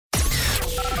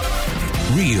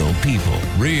Real people,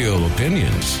 real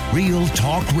opinions, real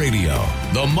talk radio.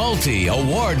 The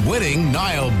multi-award-winning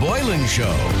Niall Boylan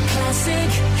Show. Classic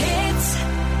hits.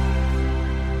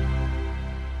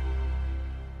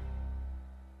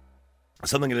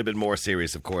 Something a little bit more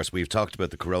serious, of course. We've talked about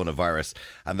the coronavirus,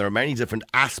 and there are many different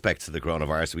aspects to the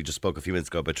coronavirus. We just spoke a few minutes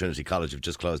ago about Trinity College. We've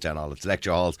just closed down all its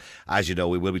lecture halls. As you know,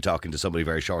 we will be talking to somebody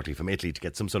very shortly from Italy to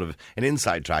get some sort of an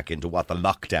inside track into what the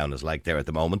lockdown is like there at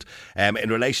the moment. In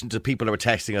relation to people who are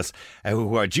texting us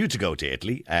who are due to go to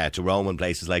Italy, to Rome and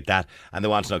places like that, and they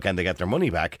want to know, can they get their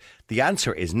money back? The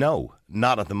answer is no.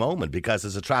 Not at the moment, because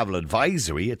there's a travel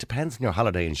advisory. It depends on your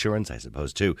holiday insurance, I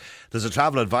suppose, too. There's a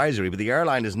travel advisory, but the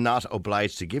airline is not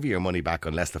obliged to give you your money back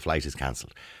unless the flight is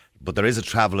cancelled. But there is a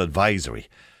travel advisory.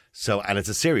 So, and it's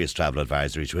a serious travel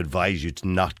advisory to advise you to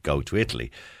not go to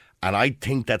Italy. And I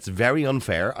think that's very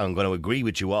unfair. I'm going to agree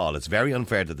with you all. It's very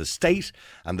unfair that the state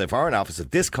and the Foreign Office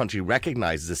of this country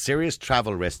recognises a serious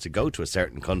travel risk to go to a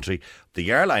certain country.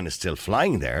 The airline is still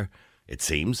flying there, it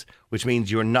seems, which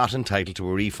means you're not entitled to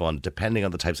a refund depending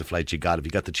on the types of flights you got. If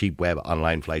you got the cheap web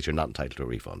online flights, you're not entitled to a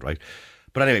refund, right?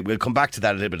 But anyway, we'll come back to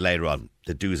that a little bit later on,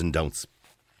 the do's and don'ts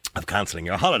of cancelling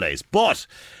your holidays. But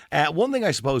one thing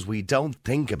I suppose we don't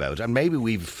think about, and maybe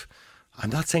I'm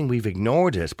not saying we've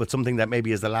ignored it, but something that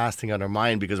maybe is the last thing on our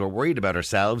mind because we're worried about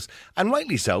ourselves, and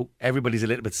rightly so. Everybody's a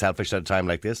little bit selfish at a time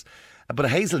like this. But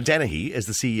Hazel Dennehy is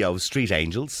the CEO of Street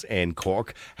Angels in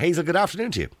Cork. Hazel, good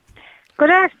afternoon to you. Good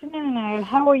afternoon, Niall.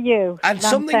 How are you? And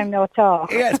Long time no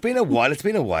talk. Yeah, it's been a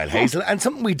while, Hazel. And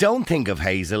something we don't think of,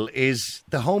 Hazel, is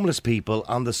the homeless people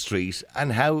on the street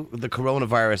and how the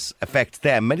coronavirus affects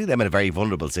them. Many of them in a very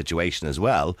vulnerable situation as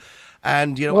well.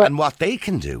 And, you know, and what they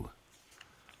can do.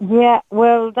 Yeah,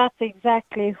 well, that's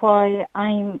exactly why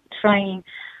I'm trying.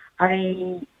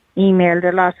 I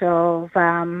emailed a lot of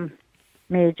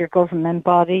major government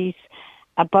bodies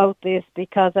about this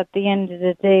because at the end of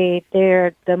the day,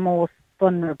 they're the most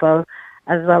vulnerable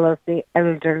as well as the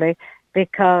elderly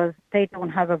because they don't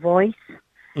have a voice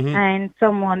and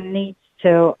someone needs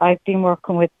to. I've been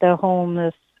working with the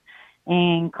homeless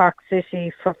in Cork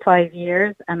City for 5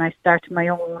 years and I started my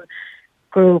own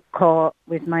group called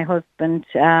with my husband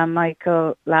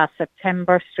Michael last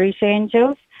September, Street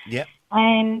Angels. Yeah.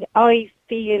 And I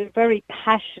feel very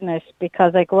passionate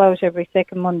because I go out every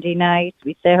second Monday night.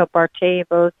 We set up our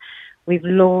tables. We've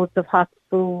loads of hot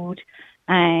food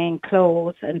and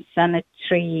clothes and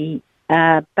sanitary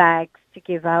bags to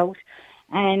give out.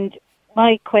 And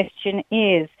my question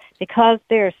is, because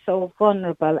they're so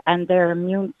vulnerable and their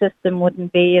immune system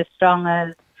wouldn't be as strong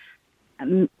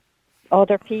as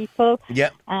other people,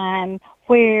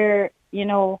 where, you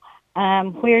know,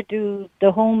 where do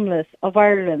the homeless of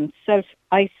Ireland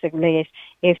self-isolate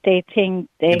if they think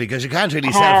they... Yeah, because you can't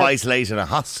really self-isolate in a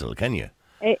hostel, can you?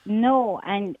 No,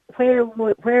 and where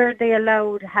are they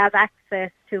allowed to have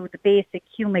access to the basic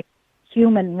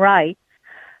human rights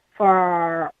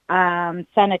for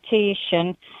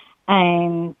sanitation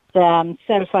and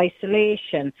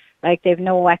self-isolation? Like they've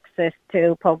no access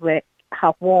to public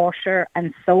hot water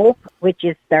and soap, which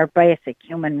is their basic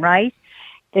human right.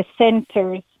 The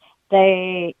centres,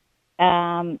 the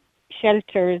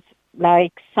shelters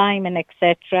like Simon,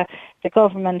 etc., the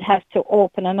government has to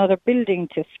open another building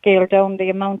to scale down the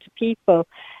amount of people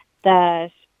that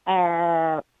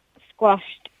are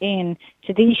squashed in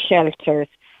to these shelters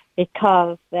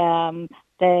because I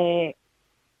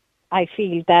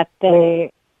feel that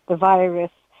the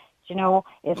virus, you know,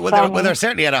 is they're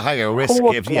certainly at a higher risk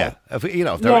if they're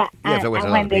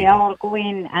and when they all go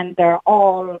in and they're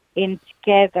all in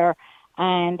together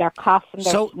and they're coughing,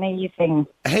 they're sneezing.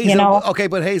 Hazel, you know? Okay,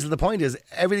 but Hazel, the point is,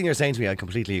 everything you're saying to me, I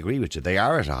completely agree with you. They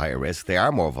are at a higher risk. They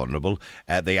are more vulnerable.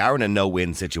 They are in a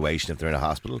no-win situation if they're in a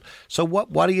hospital. So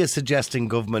what are you suggesting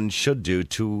government should do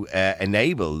to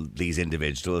enable these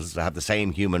individuals to have the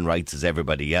same human rights as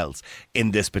everybody else in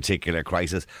this particular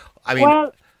crisis? I mean,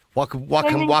 what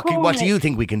do you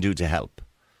think we can do to help?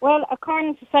 Well,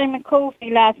 according to Simon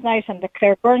Coveney last night on the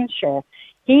Claire Byrne show,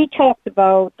 he talked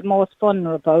about the most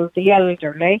vulnerable, the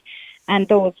elderly, and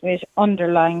those with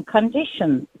underlying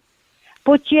conditions.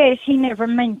 But yet he never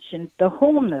mentioned the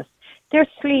homeless. They're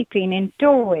sleeping in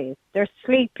doorways. They're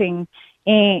sleeping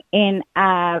in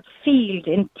a field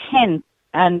in tents,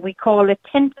 and we call it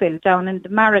Tentville down in the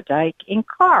Mardyke in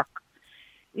Cork.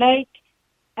 Like,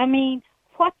 I mean,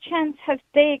 what chance have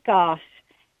they got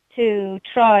to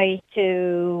try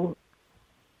to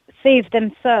save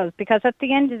themselves? Because at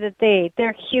the end of the day,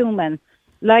 they're human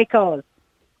like us.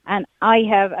 And I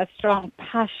have a strong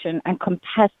passion and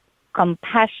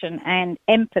compassion and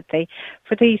empathy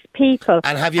for these people.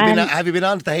 And have you been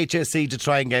on to the HSC to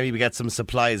try and maybe get some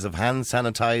supplies of hand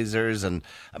sanitizers and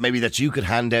maybe that you could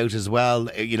hand out as well?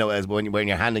 As when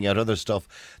you're handing out other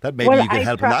stuff, that maybe you could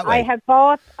help in that way. I have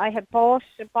bought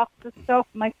a box of stuff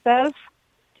myself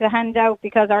to hand out,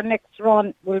 because our next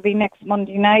run will be next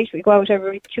Monday night. We go out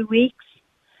every 2 weeks,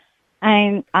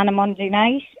 and on a Monday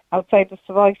night outside the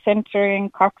Savoy Centre in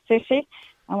Cork City.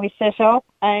 And we set up,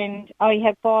 and I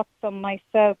have bought some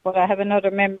myself, but I have another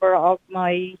member of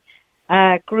my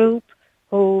group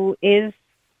who is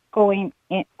going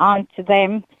on to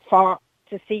them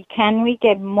to see can we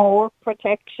get more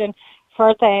protection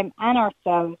for them and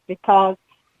ourselves, because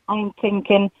I'm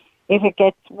thinking if it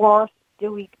gets worse,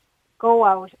 do we go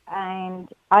out? And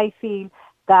I feel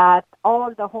that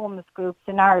all the homeless groups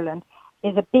in Ireland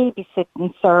is a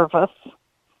babysitting service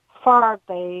for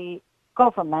the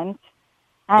government.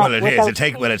 Well, it is. It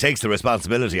takes the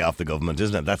responsibility off the government,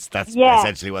 isn't it? That's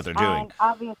essentially what they're doing. And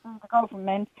obviously the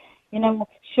government,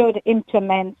 should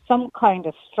implement some kind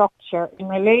of structure in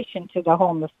relation to the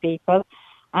homeless people.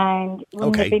 And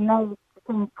wouldn't it be nice to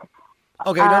think...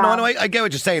 Okay, no, I get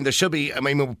what you're saying. There should be,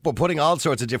 we're putting all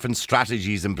sorts of different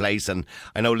strategies in place, and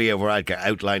I know Leo Varadkar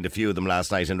outlined a few of them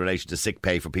last night in relation to sick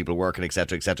pay for people working,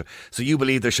 etc., etc. So you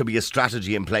believe there should be a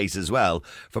strategy in place as well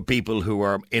for people who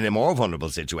are in a more vulnerable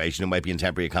situation, who might be in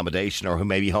temporary accommodation or who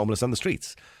may be homeless on the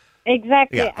streets?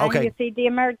 Exactly. Yeah, okay. And you see, the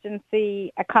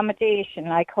emergency accommodation,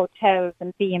 like hotels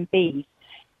and B&Bs,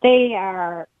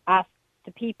 the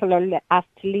people are asked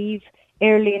to leave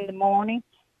early in the morning.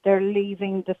 They're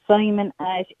leaving the Simon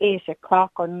at 8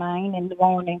 o'clock or 9 in the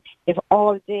morning. They've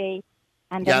all day.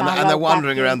 And they're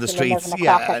wandering around the streets.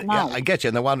 Yeah, I get you.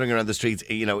 And they're wandering around the streets,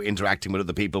 interacting with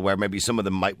other people where maybe some of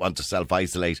them might want to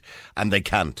self-isolate and they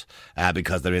can't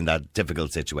because they're in that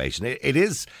difficult situation. It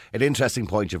is an interesting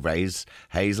point you've raised,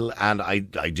 Hazel, and I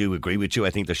do agree with you.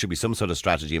 I think there should be some sort of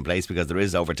strategy in place, because there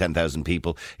is over 10,000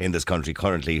 people in this country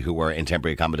currently who are in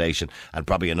temporary accommodation, and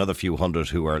probably another few hundred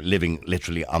who are living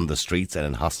literally on the streets and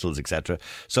in hostels, etc.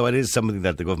 So it is something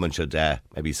that the government should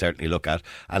maybe certainly look at.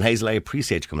 And Hazel, I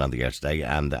appreciate you coming on the air today,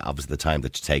 and obviously the time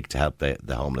that you take to help the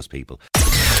homeless people.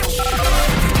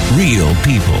 Real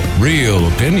people, real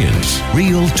opinions,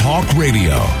 real talk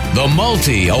radio. The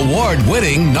multi-award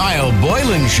winning Niall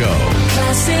Boylan Show.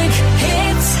 Classic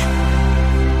hits.